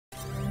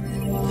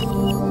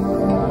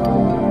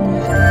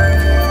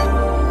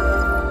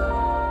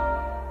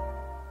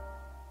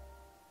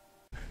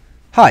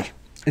Hi,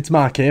 it's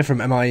Mark here from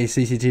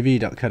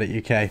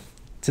miecctv.co.uk.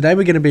 Today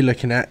we're going to be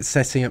looking at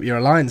setting up your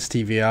Alliance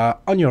DVR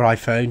on your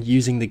iPhone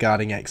using the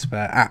Guarding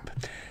Expert app.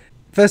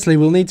 Firstly,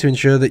 we'll need to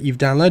ensure that you've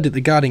downloaded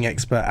the Guarding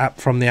Expert app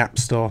from the App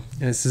Store.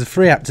 And this is a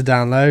free app to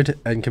download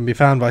and can be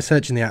found by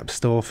searching the App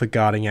Store for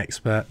Guarding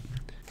Expert.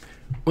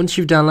 Once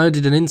you've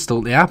downloaded and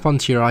installed the app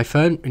onto your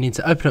iPhone, we need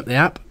to open up the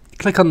app,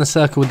 click on the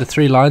circle with the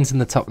three lines in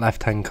the top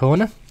left hand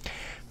corner.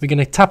 We're going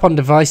to tap on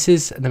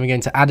devices and then we're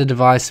going to add a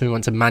device and we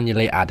want to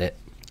manually add it.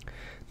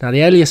 Now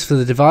the alias for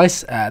the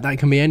device, that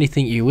can be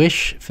anything you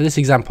wish. For this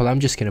example I'm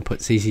just going to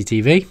put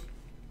CCTV.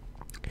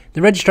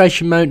 The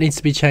registration mode needs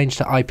to be changed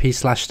to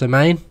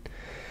IP/domain.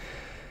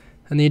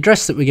 And the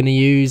address that we're going to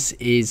use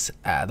is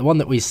the one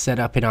that we set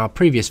up in our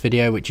previous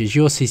video, which is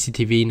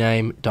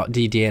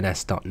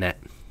yourcctvname.ddns.net.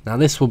 Now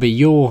this will be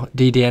your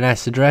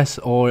DDNS address,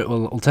 or it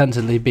will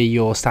alternatively be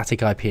your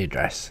static IP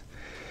address.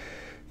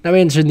 Now we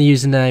enter in the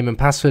username and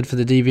password for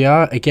the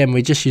DVR. Again,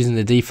 we're just using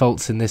the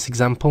defaults in this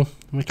example.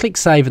 We click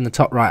save in the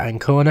top right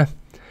hand corner.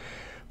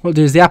 What we'll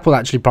do is the app will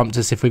actually prompt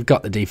us if we've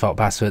got the default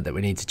password that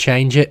we need to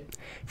change it.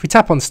 If we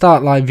tap on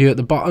start live view at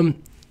the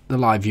bottom, the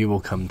live view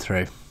will come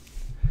through.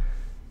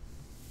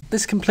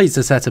 This completes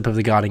the setup of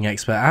the Guarding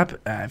Expert app.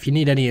 If you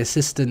need any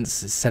assistance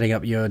setting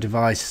up your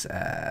device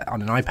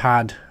on an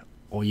iPad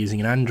or using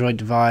an Android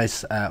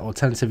device,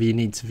 alternatively you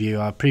need to view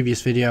our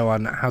previous video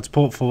on how to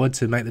port forward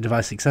to make the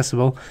device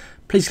accessible,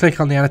 please click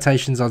on the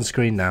annotations on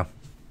screen now.